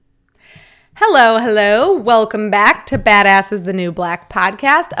Hello, hello. Welcome back to Badass is the New Black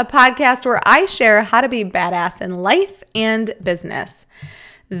podcast, a podcast where I share how to be badass in life and business.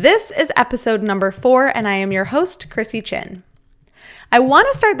 This is episode number 4, and I am your host, Chrissy Chin. I want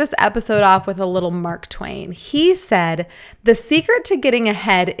to start this episode off with a little Mark Twain. He said, "The secret to getting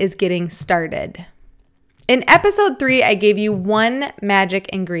ahead is getting started." In episode 3, I gave you one magic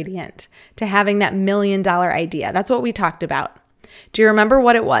ingredient to having that $1 million idea. That's what we talked about. Do you remember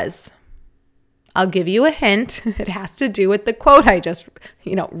what it was? I'll give you a hint. It has to do with the quote I just,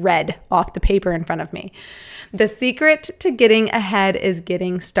 read off the paper in front of me. The secret to getting ahead is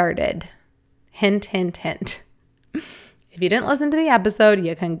getting started. Hint, hint, hint. If you didn't listen to the episode,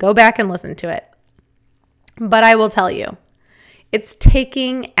 you can go back and listen to it. But I will tell you, it's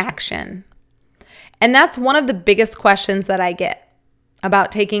taking action. And that's one of the biggest questions that I get about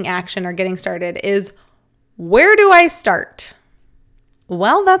taking action or getting started is, where do I start?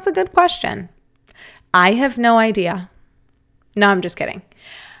 Well, that's a good question. I have no idea. No, I'm just kidding.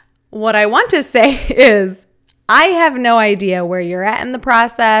 What I want to say is I have no idea where you're at in the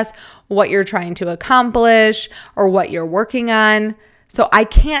process, what you're trying to accomplish, or what you're working on. So I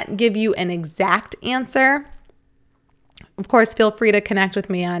can't give you an exact answer. Of course, feel free to connect with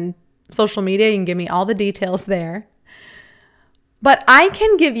me on social media. You can give me all the details there. But I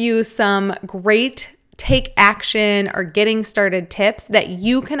can give you some great take action or getting started tips that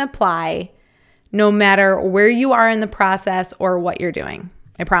you can apply no matter where you are in the process or what you're doing.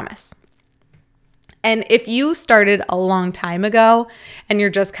 I promise. And if you started a long time ago and you're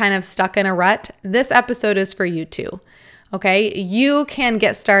just kind of stuck in a rut, this episode is for you too. Okay? You can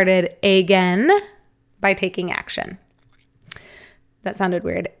get started again by taking action. That sounded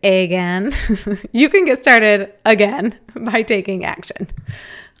weird. Again. You can get started again by taking action.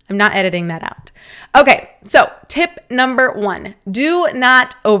 I'm not editing that out. Okay, so tip number 1, do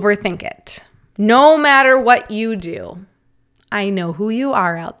not overthink it. No matter what you do, I know who you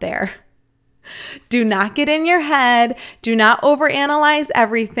are out there. Do not get in your head. Do not overanalyze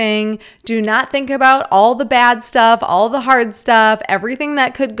everything. Do not think about all the bad stuff, all the hard stuff, everything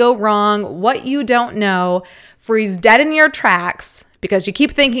that could go wrong, what you don't know. Freeze dead in your tracks because you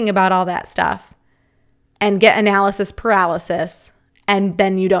keep thinking about all that stuff and get analysis paralysis, and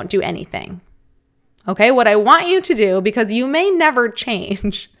then you don't do anything. Okay, what I want you to do, because you may never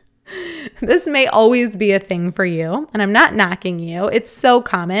change, this may always be a thing for you, and I'm not knocking you. It's so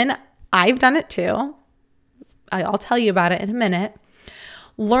common. I've done it too. I'll tell you about it in a minute.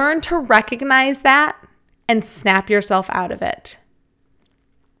 Learn to recognize that and snap yourself out of it.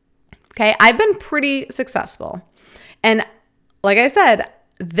 Okay, I've been pretty successful. And like I said,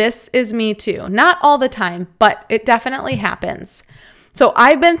 this is me too. Not all the time, but it definitely happens. So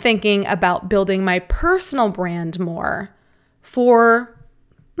I've been thinking about building my personal brand more for,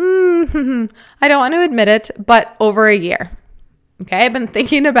 I don't want to admit it, but over a year. Okay, I've been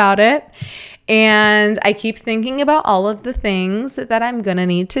thinking about it, and I keep thinking about all of the things that I'm going to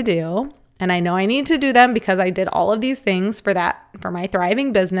need to do. And I know I need to do them because I did all of these things for my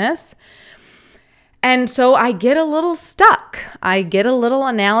thriving business. And so I get a little stuck. I get a little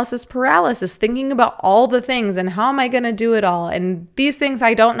analysis paralysis thinking about all the things and how am I going to do it all? And these things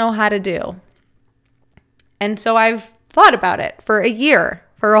I don't know how to do. And so I've thought about it for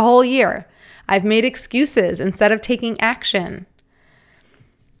a whole year. I've made excuses instead of taking action.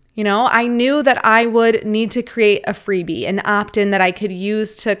 I knew that I would need to create a freebie, an opt-in that I could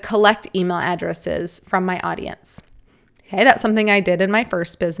use to collect email addresses from my audience. Okay, that's something I did in my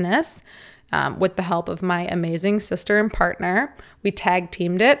first business with the help of my amazing sister and partner. We tag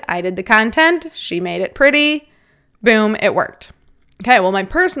teamed it. I did the content. She made it pretty. Boom, it worked. Okay, well, my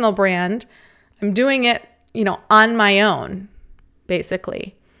personal brand, I'm doing it, on my own,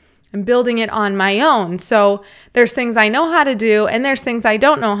 basically. I'm building it on my own. So there's things I know how to do and there's things I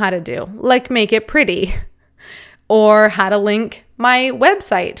don't know how to do, like make it pretty or how to link my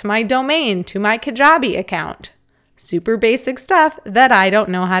website, my domain to my Kajabi account. Super basic stuff that I don't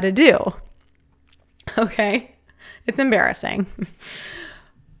know how to do. Okay, it's embarrassing,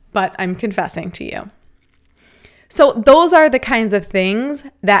 but I'm confessing to you. So those are the kinds of things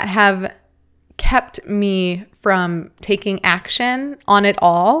that have kept me from taking action on it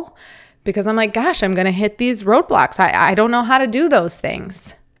all because I'm like, gosh, I'm going to hit these roadblocks. I don't know how to do those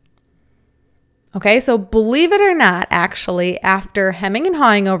things. Okay, so believe it or not, actually, after hemming and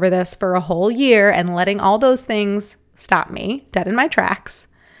hawing over this for a whole year and letting all those things stop me dead in my tracks,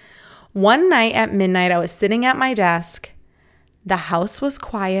 one night at midnight, I was sitting at my desk. The house was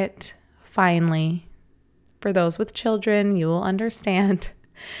quiet, finally. For those with children, you will understand.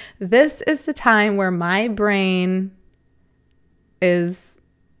 This is the time where my brain is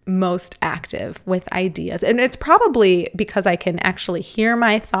most active with ideas. And it's probably because I can actually hear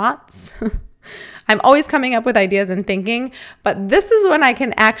my thoughts. I'm always coming up with ideas and thinking, but this is when I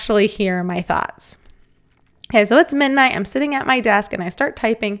can actually hear my thoughts. Okay, so it's midnight. I'm sitting at my desk and I start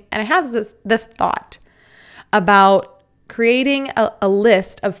typing, and I have this thought about creating a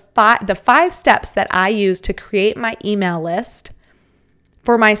list of the 5 steps that I use to create my email list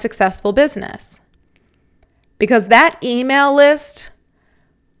for my successful business. Because that email list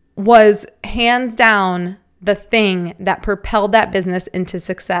was hands down the thing that propelled that business into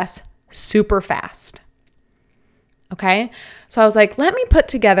success super fast. Okay. So I was like, let me put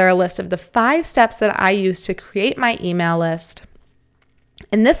together a list of the 5 steps that I use to create my email list.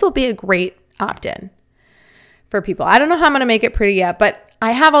 And this will be a great opt-in for people. I don't know how I'm going to make it pretty yet, but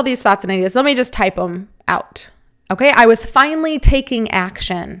I have all these thoughts and ideas. Let me just type them out. Okay. I was finally taking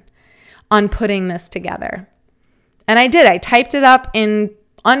action on putting this together. And I did. I typed it up in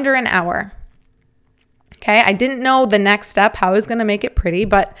under an hour. Okay. I didn't know the next step, how I was going to make it pretty,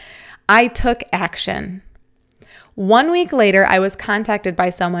 but I took action. 1 week later, I was contacted by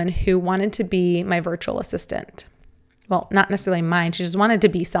someone who wanted to be my virtual assistant. Well, not necessarily mine. She just wanted to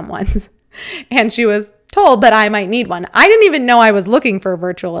be someone's. And she was told that I might need one. I didn't even know I was looking for a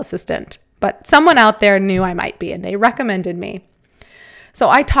virtual assistant, but someone out there knew I might be, and they recommended me. So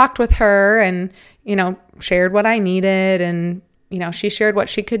I talked with her and, shared what I needed, and, she shared what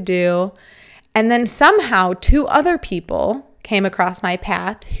she could do. And then somehow 2 other people came across my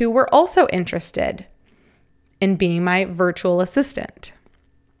path who were also interested in being my virtual assistant.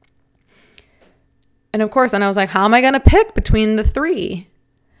 And of course, I was like, how am I going to pick between the 3?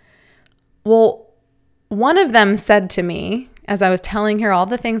 Well, one of them said to me, as I was telling her all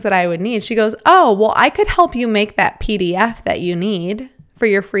the things that I would need, she goes, oh, well, I could help you make that PDF that you need for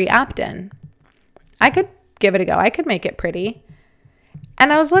your free opt-in. I could give it a go. I could make it pretty.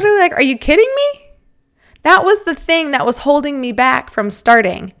 And I was literally like, are you kidding me? That was the thing that was holding me back from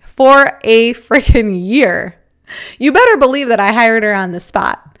starting for a freaking year. You better believe that I hired her on the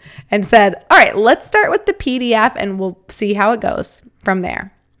spot and said, all right, let's start with the PDF and we'll see how it goes from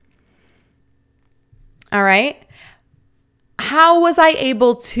there. All right. How was I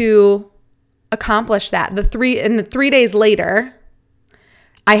able to accomplish that? The 3 days later,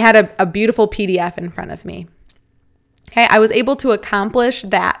 I had a beautiful PDF in front of me. Okay. I was able to accomplish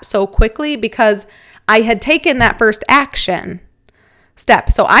that so quickly because I had taken that first action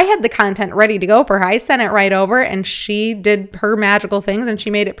step. So I had the content ready to go for her. I sent it right over and she did her magical things and she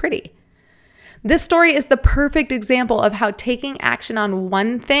made it pretty. This story is the perfect example of how taking action on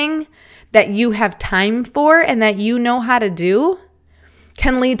one thing that you have time for and that you know how to do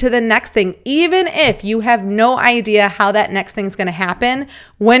can lead to the next thing, even if you have no idea how that next thing's going to happen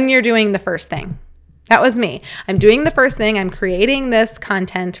when you're doing the first thing. That was me. I'm doing the first thing. I'm creating this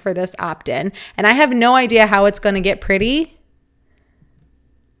content for this opt-in, and I have no idea how it's going to get pretty,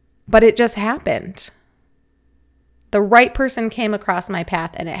 but it just happened. The right person came across my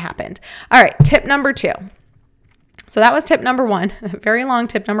path and it happened. All right, tip number 2. So that was tip number 1, a very long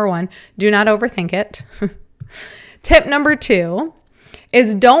tip number 1. Do not overthink it. Tip number 2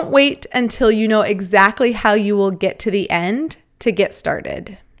 is don't wait until you know exactly how you will get to the end to get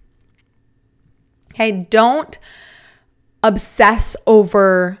started. Okay, don't obsess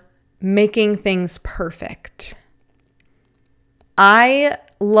over making things perfect. I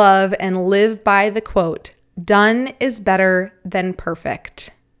love and live by the quote, done is better than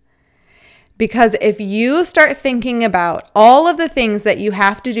perfect. Because if you start thinking about all of the things that you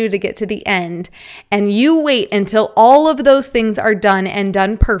have to do to get to the end, and you wait until all of those things are done and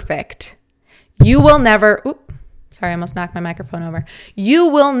done perfect, you will never, sorry, I almost knocked my microphone over. You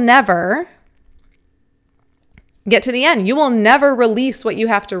will never get to the end. You will never release what you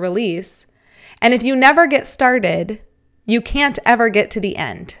have to release. And if you never get started, you can't ever get to the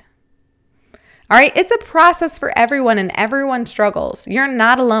end. All right, it's a process for everyone and everyone struggles. You're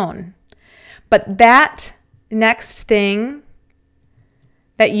not alone. But that next thing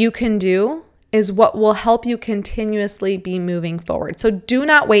that you can do is what will help you continuously be moving forward. So do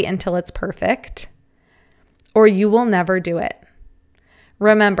not wait until it's perfect, or you will never do it.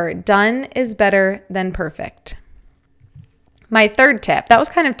 Remember, done is better than perfect. My third tip, that was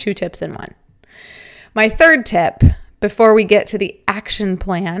kind of 2 tips in one. My third tip, before we get to the action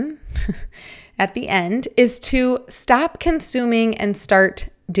plan at the end, is to stop consuming and start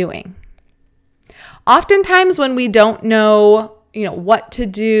doing. Oftentimes when we don't know, what to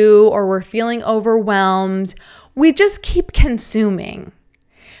do, or we're feeling overwhelmed, we just keep consuming.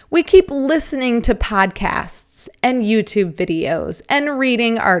 We keep listening to podcasts and YouTube videos and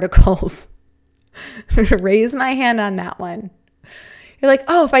reading articles. Raise my hand on that one. You're like,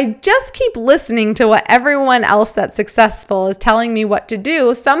 oh, if I just keep listening to what everyone else that's successful is telling me what to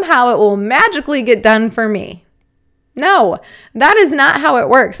do, somehow it will magically get done for me. No, that is not how it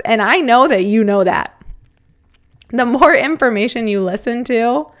works. And I know that you know that. The more information you listen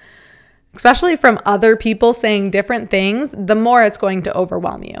to, especially from other people saying different things, the more it's going to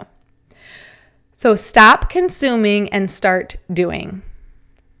overwhelm you. So stop consuming and start doing.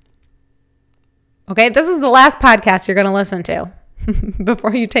 Okay, this is the last podcast you're going to listen to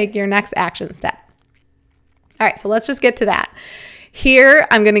before you take your next action step. All right, so let's just get to that. Here,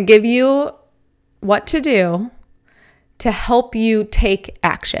 I'm going to give you what to do to help you take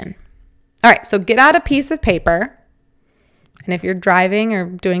action. All right, so get out a piece of paper. And if you're driving or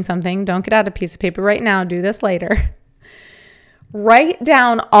doing something, don't get out a piece of paper right now. Do this later. Write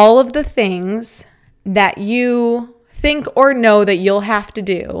down all of the things that you think or know that you'll have to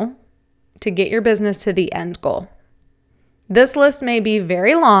do to get your business to the end goal. This list may be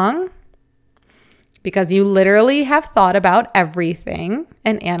very long because you literally have thought about everything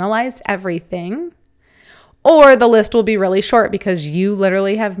and analyzed everything. Or the list will be really short because you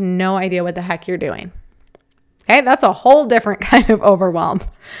literally have no idea what the heck you're doing. Okay, that's a whole different kind of overwhelm.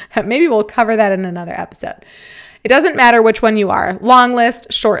 Maybe we'll cover that in another episode. It doesn't matter which one you are. Long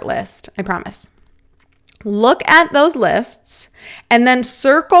list, short list, I promise. Look at those lists and then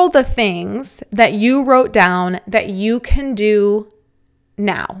circle the things that you wrote down that you can do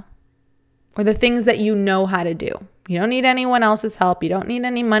now, or the things that you know how to do. You don't need anyone else's help. You don't need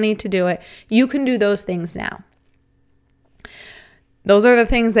any money to do it. You can do those things now. Those are the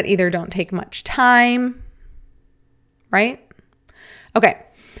things that either don't take much time, right? Okay.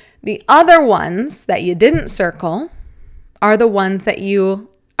 The other ones that you didn't circle are the ones that you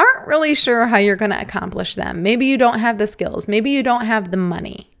aren't really sure how you're going to accomplish them. Maybe you don't have the skills. Maybe you don't have the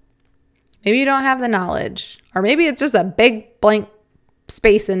money. Maybe you don't have the knowledge. Or maybe it's just a big blank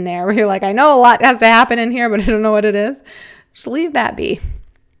space in there where you're like, I know a lot has to happen in here, but I don't know what it is. Just leave that be.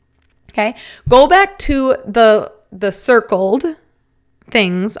 Okay. Go back to the circled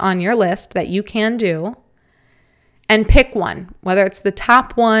things on your list that you can do and pick one, whether it's the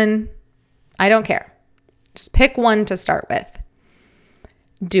top one, I don't care. Just pick one to start with.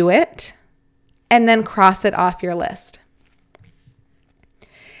 Do it and then cross it off your list.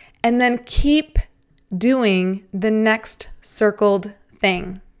 And then keep doing the next circled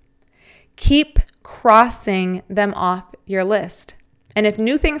thing. Keep crossing them off your list. And if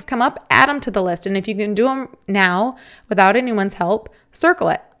new things come up, add them to the list. And if you can do them now without anyone's help, circle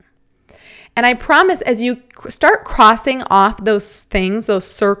it. And I promise as you start crossing off those things, those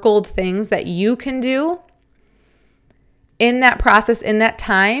circled things that you can do, in that process, in that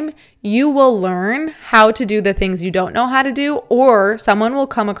time, you will learn how to do the things you don't know how to do, or someone will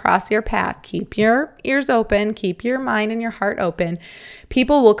come across your path. Keep your ears open, keep your mind and your heart open.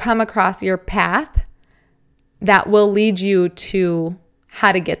 People will come across your path that will lead you to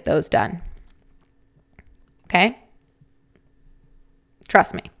how to get those done. Okay?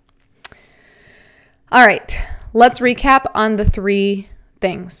 Trust me. All right, let's recap on the 3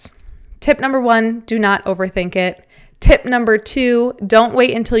 things. Tip number 1, do not overthink it. Tip number 2, don't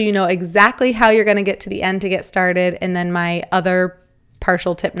wait until you know exactly how you're going to get to the end to get started. And then my other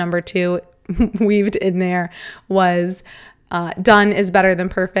partial tip number 2 weaved in there was done is better than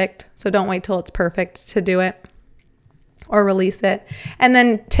perfect. So don't wait till it's perfect to do it or release it. And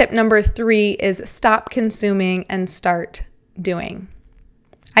then tip number 3 is stop consuming and start doing.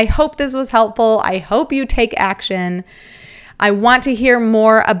 I hope this was helpful. I hope you take action. I want to hear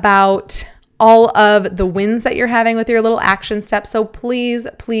more about all of the wins that you're having with your little action steps. So please,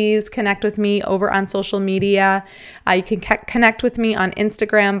 please connect with me over on social media. You can connect with me on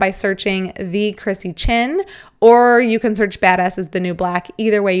Instagram by searching The Chrissy Chin, or you can search Badass is the New Black.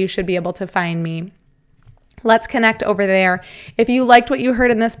 Either way, you should be able to find me. Let's connect over there. If you liked what you heard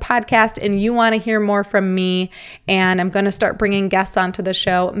in this podcast and you want to hear more from me, and I'm going to start bringing guests onto the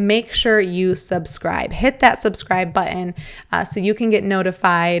show, make sure you subscribe. Hit that subscribe button so you can get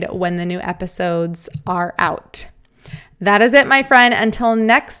notified when the new episodes are out. That is it, my friend. Until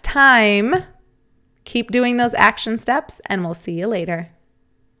next time, keep doing those action steps, and we'll see you later.